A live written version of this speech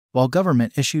while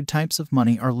government-issued types of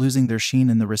money are losing their sheen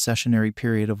in the recessionary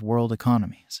period of world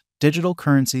economies. Digital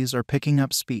currencies are picking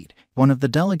up speed. One of the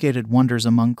delegated wonders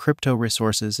among crypto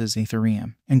resources is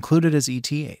Ethereum, included as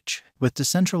ETH, with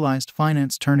decentralized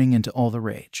finance turning into all the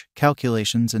rage.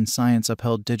 Calculations and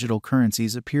science-upheld digital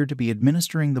currencies appear to be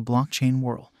administering the blockchain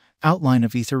world. Outline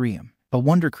of Ethereum. A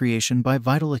wonder creation by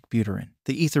Vitalik Buterin.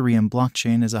 The Ethereum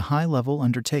blockchain is a high-level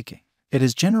undertaking. It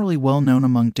is generally well known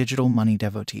among digital money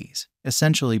devotees,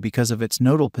 essentially because of its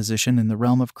nodal position in the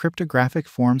realm of cryptographic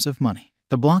forms of money.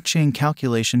 The blockchain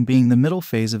calculation being the middle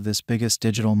phase of this biggest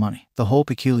digital money. The whole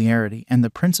peculiarity and the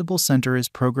principal center is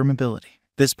programmability.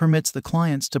 This permits the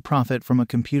clients to profit from a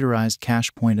computerized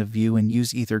cash point of view and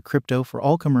use Ether crypto for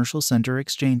all commercial center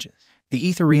exchanges. The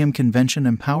Ethereum convention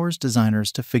empowers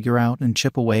designers to figure out and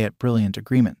chip away at brilliant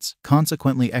agreements,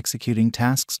 consequently executing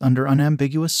tasks under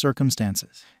unambiguous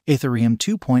circumstances. Ethereum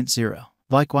 2.0.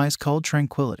 Likewise called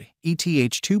Tranquility. ETH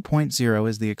 2.0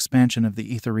 is the expansion of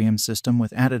the Ethereum system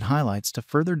with added highlights to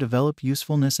further develop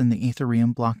usefulness in the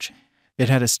Ethereum blockchain. It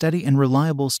had a steady and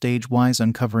reliable stage-wise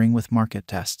uncovering with market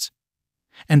tests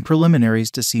and preliminaries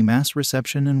to see mass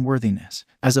reception and worthiness.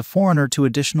 As a forerunner to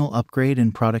additional upgrade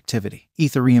in productivity,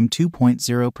 Ethereum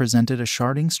 2.0 presented a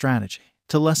sharding strategy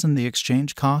to lessen the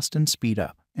exchange cost and speed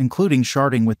up, including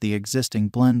sharding with the existing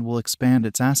blend will expand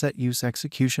its asset use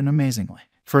execution amazingly.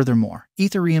 Furthermore,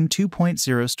 Ethereum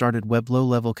 2.0 started web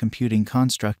low-level computing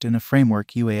construct in a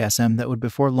framework UASM that would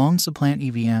before long supplant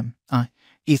EVM,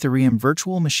 Ethereum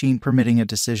virtual machine, permitting a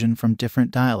decision from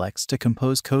different dialects to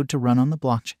compose code to run on the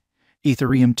blockchain.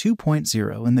 Ethereum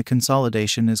 2.0 and the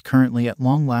consolidation is currently at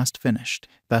long last finished.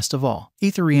 Best of all,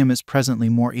 Ethereum is presently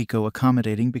more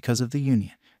eco-accommodating because of the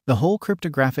union. The whole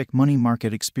cryptographic money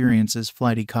market experiences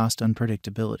flighty cost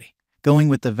unpredictability, going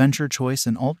with the venture choice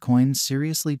and altcoins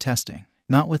seriously testing.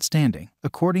 Notwithstanding,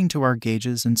 according to our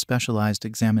gauges and specialized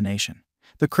examination,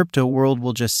 the crypto world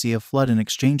will just see a flood in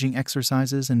exchanging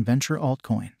exercises and venture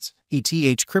altcoins.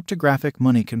 ETH cryptographic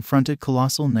money confronted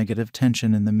colossal negative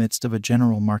tension in the midst of a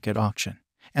general market auction,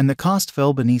 and the cost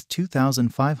fell beneath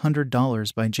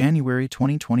 $2,500 by January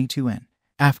 2022 and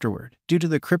afterward. Due to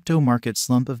the crypto market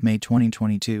slump of May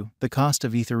 2022, the cost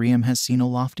of Ethereum has seen a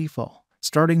lofty fall.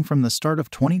 Starting from the start of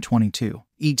 2022,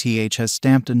 ETH has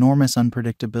stamped enormous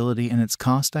unpredictability in its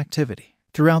cost activity.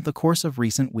 Throughout the course of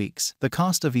recent weeks, the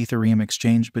cost of Ethereum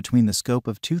exchanged between the scope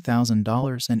of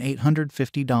 $2,000 and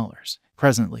 $850.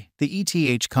 Presently, the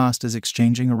ETH cost is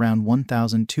exchanging around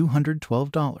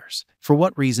 $1,212. For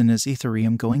what reason is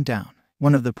Ethereum going down?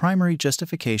 One of the primary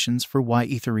justifications for why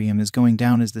Ethereum is going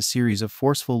down is the series of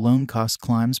forceful loan cost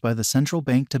climbs by the central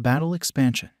bank to battle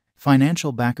expansion.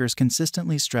 Financial backers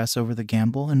consistently stress over the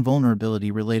gamble and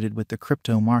vulnerability related with the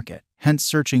crypto market, hence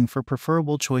searching for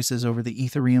preferable choices over the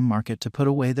Ethereum market to put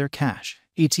away their cash.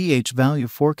 ETH Value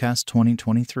Forecast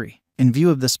 2023. In view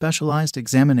of the specialized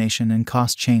examination and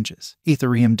cost changes,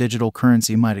 Ethereum digital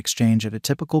currency might exchange at a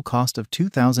typical cost of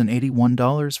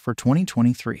 $2,081 for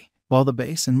 2023. While the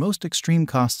base and most extreme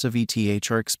costs of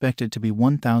ETH are expected to be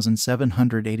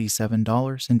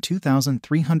 $1,787 and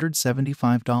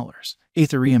 $2,375.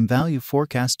 Ethereum Value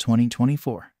Forecast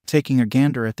 2024. Taking a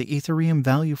gander at the Ethereum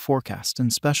Value Forecast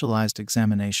and specialized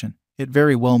examination, it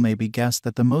very well may be guessed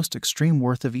that the most extreme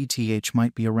worth of ETH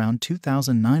might be around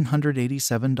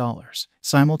 $2,987.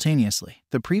 Simultaneously,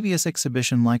 the previous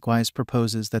exhibition likewise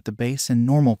proposes that the base and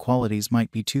normal qualities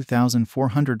might be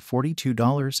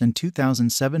 $2,442 and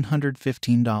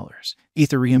 $2,715.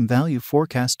 Ethereum Value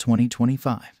Forecast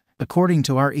 2025. According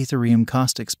to our Ethereum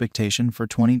cost expectation for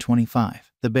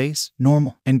 2025, the base,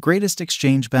 normal, and greatest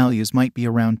exchange values might be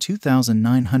around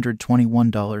 $2,921,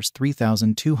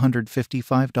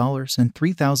 $3,255, and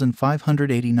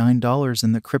 $3,589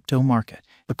 in the crypto market.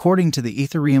 According to the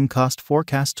Ethereum Cost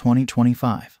Forecast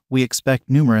 2025, we expect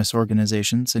numerous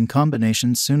organizations and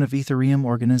combinations soon of Ethereum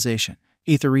organization.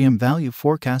 Ethereum Value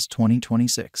Forecast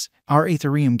 2026. Our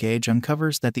Ethereum gauge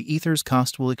uncovers that the Ether's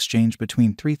cost will exchange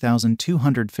between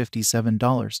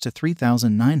 $3,257 to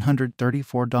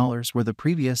 $3,934, where the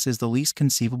previous is the least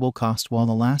conceivable cost while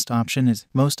the last option is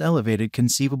most elevated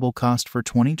conceivable cost for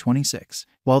 2026,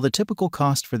 while the typical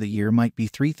cost for the year might be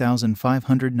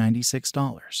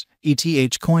 $3,596.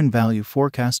 ETH Coin Value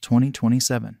Forecast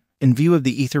 2027. In view of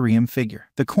the Ethereum figure,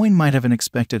 the coin might have an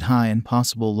expected high and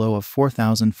possible low of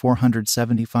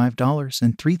 $4,475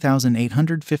 and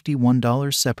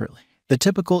 $3,851 separately. The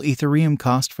typical Ethereum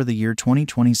cost for the year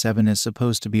 2027 is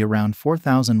supposed to be around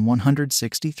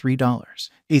 $4,163.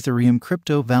 Ethereum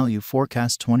Crypto Value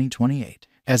Forecast 2028.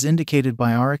 as indicated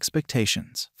by our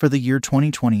expectations. For the year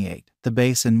 2028, the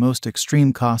base and most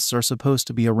extreme costs are supposed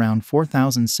to be around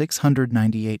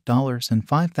 $4,698 and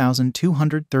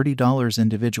 $5,230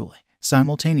 individually.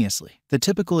 Simultaneously, the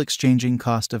typical exchanging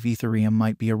cost of Ethereum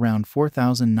might be around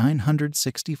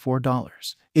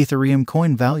 $4,964. Ethereum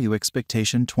coin value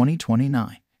expectation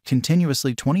 2029.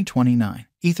 Continuously 2029,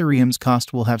 Ethereum's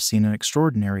cost will have seen an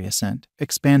extraordinary ascent,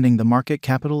 expanding the market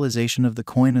capitalization of the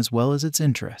coin as well as its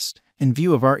interest. In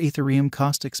view of our Ethereum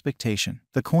cost expectation,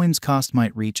 the coin's cost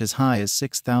might reach as high as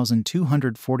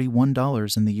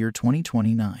 $6,241 in the year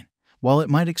 2029, while it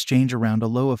might exchange around a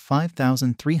low of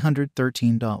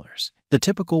 $5,313. The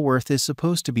typical worth is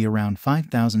supposed to be around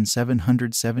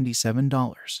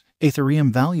 $5,777.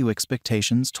 Ethereum value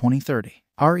expectations 2030.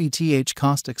 Our ETH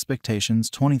cost expectations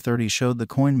 2030 showed the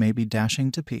coin may be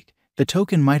dashing to peak. The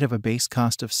token might have a base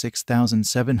cost of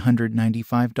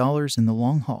 $6,795 in the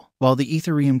long haul, while the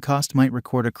Ethereum cost might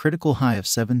record a critical high of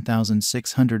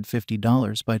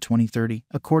 $7,650 by 2030,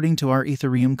 according to our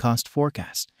Ethereum cost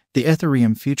forecast. The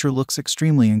Ethereum future looks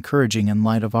extremely encouraging in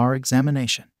light of our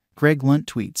examination. Greg Lunt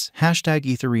tweets,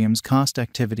 #Ethereum's cost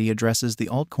activity addresses the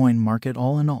altcoin market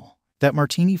all in all. That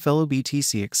Martini fellow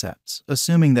BTC accepts,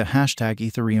 assuming that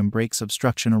 #Ethereum breaks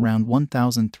obstruction around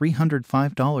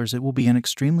 $1,305, it will be an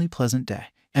extremely pleasant day.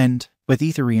 And, with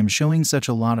Ethereum showing such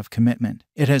a lot of commitment,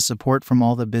 it has support from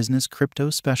all the business crypto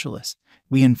specialists.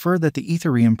 We infer that the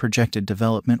Ethereum projected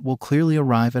development will clearly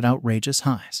arrive at outrageous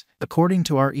highs. According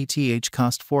to our ETH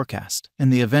cost forecast, in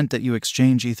the event that you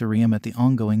exchange Ethereum at the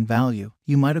ongoing value,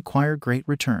 you might acquire great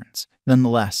returns.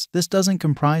 Nonetheless, this doesn't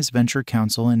comprise venture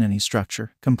counsel in any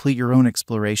structure. Complete your own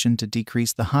exploration to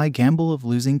decrease the high gamble of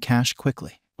losing cash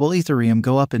quickly. Will Ethereum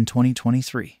go up in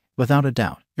 2023? Without a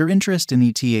doubt, your interest in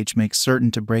ETH makes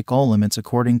certain to break all limits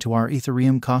according to our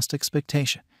Ethereum cost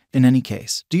expectation. In any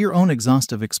case, do your own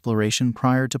exhaustive exploration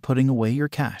prior to putting away your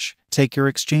cash. Take your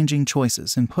exchanging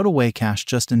choices and put away cash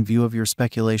just in view of your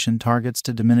speculation targets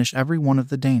to diminish every one of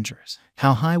the dangers.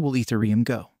 How high will Ethereum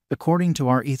go? According to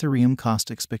our Ethereum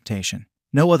cost expectation,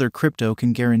 no other crypto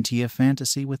can guarantee a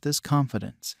fantasy with this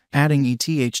confidence. Adding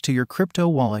ETH to your crypto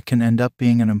wallet can end up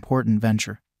being an important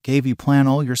venture. Gave you plan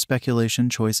all your speculation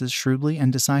choices shrewdly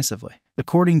and decisively.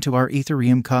 According to our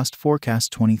Ethereum cost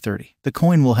forecast 2030, the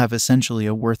coin will have essentially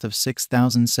a worth of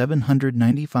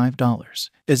 $6,795.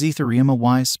 Is Ethereum a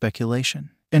wise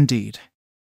speculation? Indeed.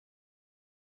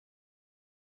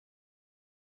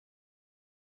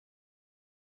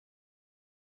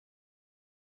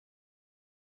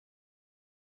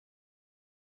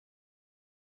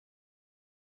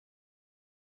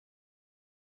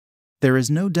 There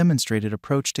is no demonstrated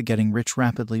approach to getting rich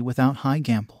rapidly without high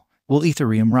gamble. Will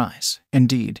Ethereum rise?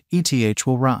 Indeed, ETH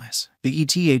will rise. The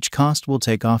ETH cost will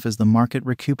take off as the market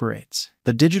recuperates.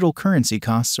 The digital currency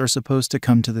costs are supposed to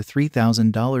come to the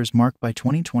 $3,000 mark by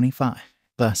 2025.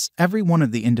 Thus, every one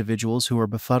of the individuals who are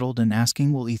befuddled and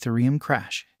asking will Ethereum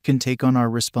crash can take on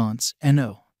our response,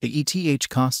 no. The ETH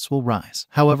costs will rise.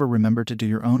 However, remember to do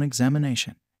your own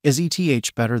examination. Is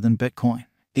ETH better than Bitcoin?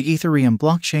 The Ethereum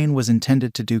blockchain was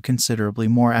intended to do considerably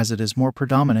more as it is more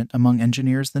predominant among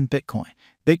engineers than Bitcoin.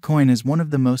 Bitcoin is one of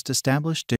the most established